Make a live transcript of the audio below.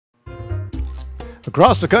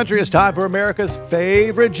Across the country, it's time for America's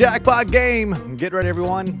favorite jackpot game. Get ready,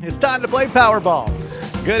 everyone. It's time to play Powerball.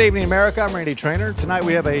 Good evening, America. I'm Randy Trainer. Tonight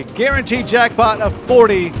we have a guaranteed jackpot of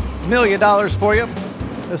 $40 million for you.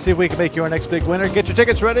 Let's see if we can make you our next big winner. Get your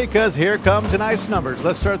tickets ready, because here come tonight's numbers.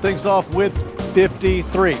 Let's start things off with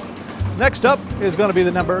 53. Next up is going to be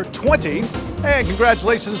the number 20. And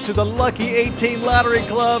congratulations to the Lucky 18 Lottery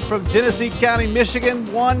Club from Genesee County, Michigan.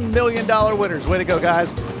 $1 million winners. Way to go,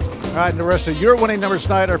 guys. All right, and the rest of your winning numbers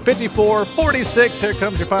tonight are 54, 46. Here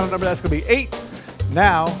comes your final number. That's going to be 8.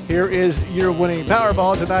 Now, here is your winning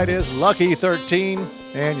Powerball. Tonight is Lucky 13,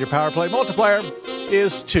 and your Power Play multiplier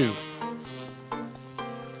is 2.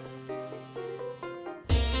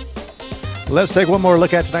 Let's take one more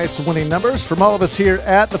look at tonight's winning numbers. From all of us here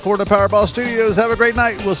at the Florida Powerball Studios, have a great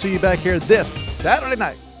night. We'll see you back here this Saturday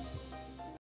night.